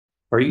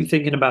Are you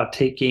thinking about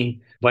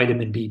taking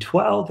vitamin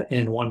B12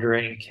 and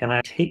wondering, can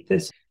I take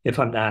this if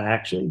I'm not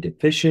actually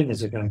deficient?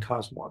 Is it going to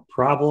cause more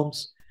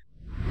problems?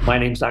 My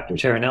name is Dr.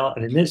 Terranell,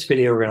 and in this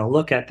video, we're going to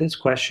look at this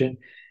question.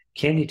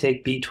 Can you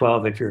take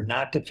B12 if you're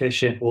not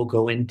deficient? We'll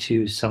go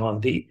into some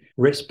of the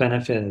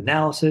risk-benefit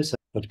analysis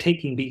of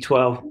taking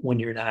B12 when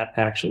you're not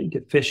actually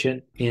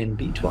deficient in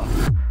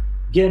B12.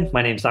 Again,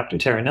 my name is Dr.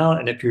 Terranell,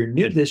 and if you're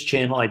new to this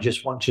channel, I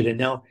just want you to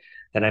know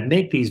that I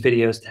make these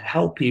videos to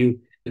help you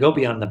go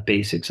beyond the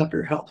basics of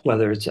your health,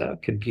 whether it's a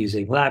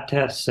confusing lab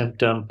test,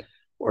 symptom,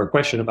 or a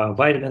question about a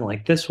vitamin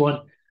like this one.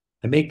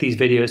 I make these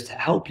videos to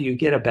help you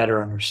get a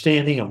better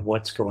understanding of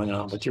what's going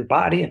on with your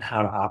body and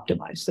how to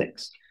optimize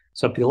things.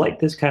 So if you like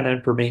this kind of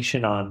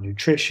information on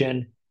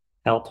nutrition,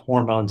 health,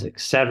 hormones,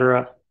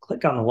 etc.,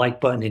 click on the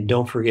like button and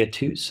don't forget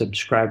to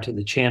subscribe to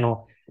the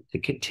channel to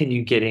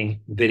continue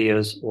getting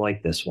videos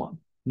like this one.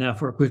 Now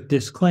for a quick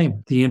disclaimer,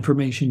 the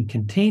information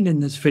contained in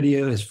this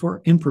video is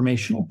for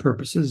informational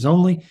purposes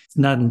only. It's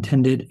not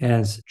intended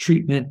as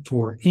treatment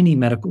for any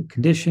medical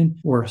condition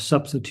or a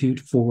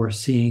substitute for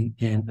seeing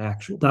an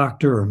actual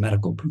doctor or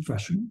medical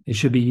professional. It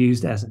should be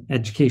used as an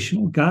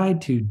educational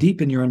guide to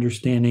deepen your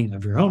understanding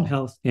of your own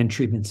health and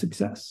treatment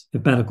success.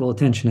 If medical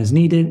attention is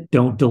needed,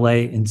 don't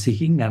delay in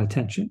seeking that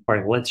attention. All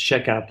right, let's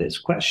check out this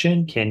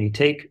question. Can you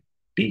take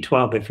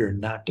B12 if you're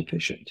not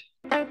deficient?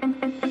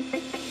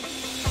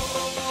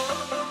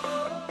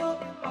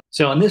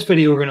 So in this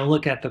video, we're going to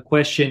look at the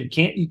question,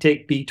 can't you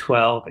take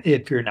B12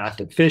 if you're not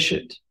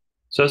deficient?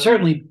 So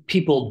certainly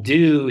people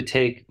do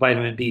take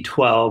vitamin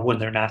B12 when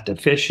they're not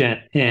deficient,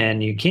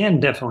 and you can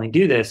definitely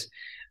do this.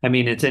 I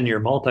mean, it's in your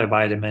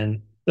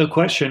multivitamin. The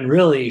question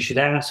really you should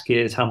ask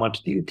is, how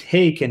much do you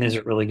take, and is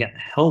it really going to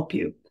help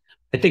you?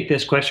 I think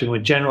this question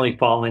would generally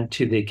fall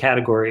into the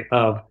category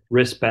of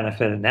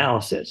risk-benefit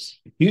analysis.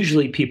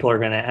 Usually people are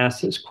going to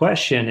ask this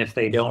question if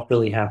they don't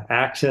really have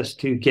access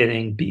to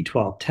getting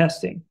B12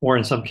 testing, or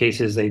in some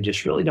cases, they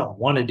just really don't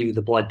want to do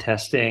the blood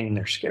testing.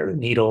 They're scared of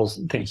needles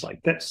and things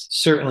like this.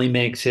 Certainly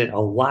makes it a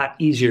lot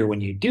easier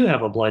when you do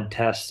have a blood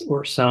test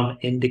or some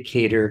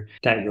indicator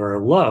that you're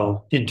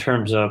low in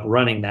terms of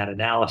running that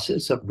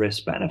analysis of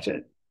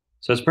risk-benefit.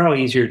 So it's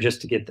probably easier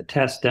just to get the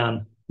test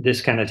done.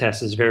 This kind of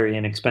test is very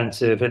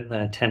inexpensive in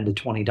the $10 to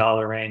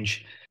 $20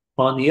 range.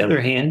 On the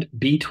other hand,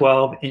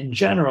 B12 in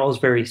general is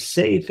very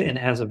safe and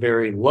has a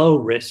very low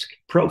risk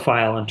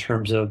profile in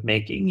terms of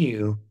making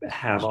you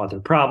have other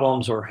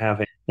problems or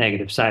have a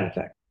negative side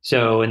effect.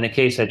 So in the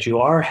case that you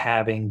are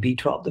having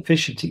B12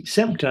 deficiency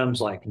symptoms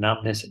like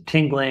numbness and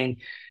tingling,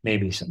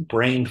 maybe some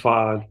brain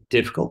fog,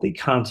 difficulty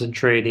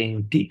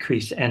concentrating,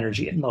 decreased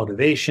energy and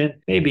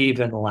motivation, maybe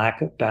even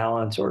lack of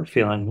balance or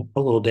feeling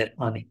a little bit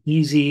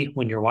uneasy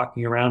when you're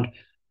walking around,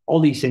 all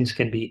these things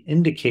can be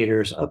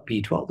indicators of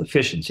B12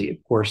 deficiency.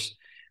 Of course,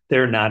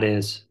 they're not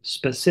as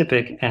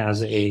specific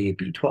as a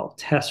B12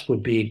 test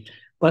would be,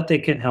 but they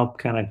can help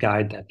kind of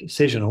guide that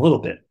decision a little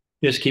bit.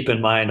 Just keep in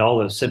mind, all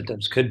those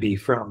symptoms could be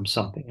from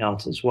something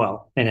else as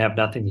well and have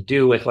nothing to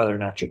do with whether or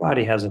not your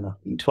body has enough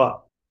B12.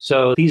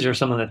 So these are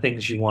some of the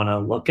things you want to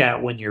look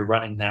at when you're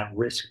running that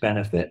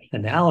risk-benefit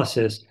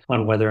analysis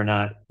on whether or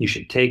not you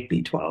should take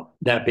B12.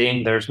 That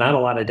being, there's not a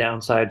lot of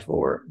downside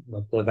for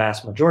the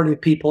vast majority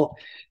of people,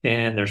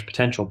 and there's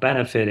potential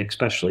benefit,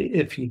 especially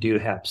if you do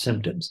have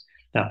symptoms.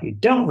 Now, if you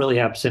don't really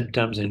have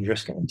symptoms and you're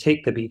just going to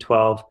take the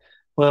B12,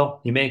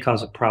 well, you may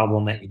cause a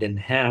problem that you didn't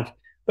have,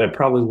 but it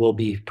probably will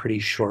be pretty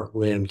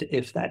short-lived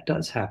if that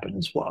does happen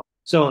as well.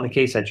 So in the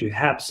case that you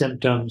have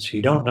symptoms,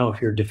 you don't know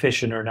if you're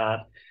deficient or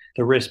not,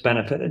 the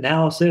risk-benefit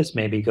analysis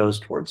maybe goes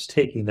towards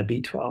taking the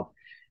B12.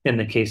 In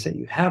the case that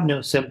you have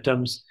no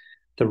symptoms,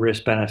 the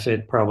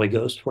risk-benefit probably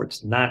goes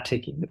towards not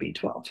taking the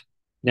B12.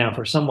 Now,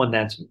 for someone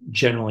that's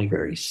generally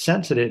very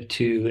sensitive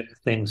to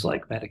things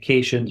like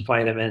medications,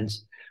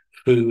 vitamins,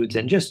 foods,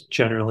 and just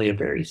generally a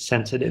very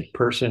sensitive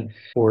person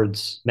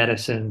towards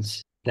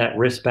medicines, that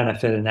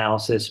risk-benefit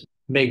analysis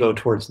may go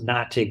towards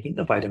not taking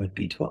the vitamin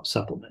B12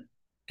 supplement.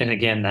 And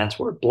again, that's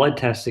where blood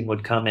testing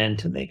would come in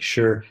to make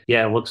sure,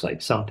 yeah, it looks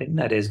like something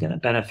that is going to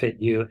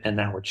benefit you, and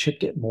that would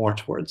shift it more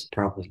towards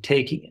probably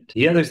taking it.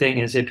 The other thing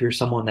is, if you're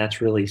someone that's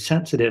really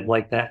sensitive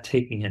like that,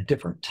 taking a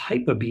different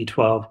type of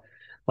B12,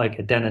 like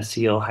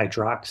adenosine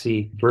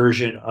hydroxy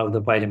version of the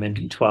vitamin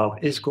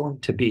B12 is going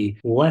to be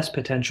less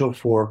potential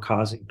for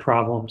causing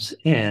problems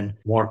and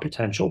more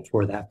potential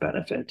for that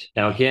benefit.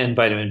 Now, again,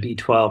 vitamin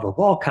B12 of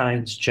all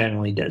kinds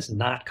generally does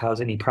not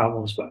cause any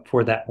problems, but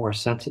for that more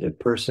sensitive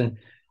person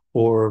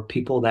or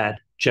people that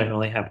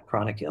generally have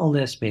chronic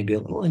illness, maybe a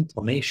little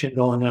inflammation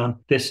going on,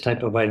 this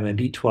type of vitamin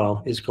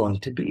B12 is going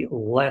to be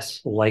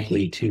less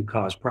likely to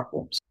cause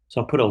problems.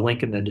 So I'll put a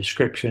link in the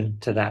description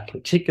to that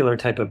particular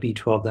type of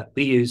B12 that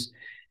we use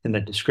in the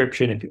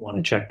description if you want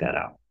to check that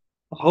out.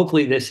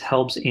 Hopefully this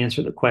helps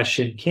answer the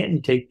question, can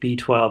you take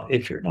B12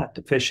 if you're not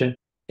deficient?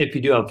 If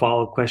you do have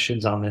follow-up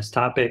questions on this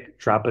topic,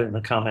 drop it in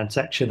the comment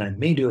section. I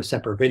may do a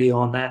separate video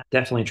on that.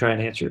 Definitely try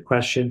and answer your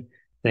question.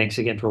 Thanks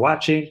again for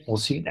watching. We'll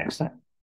see you next time.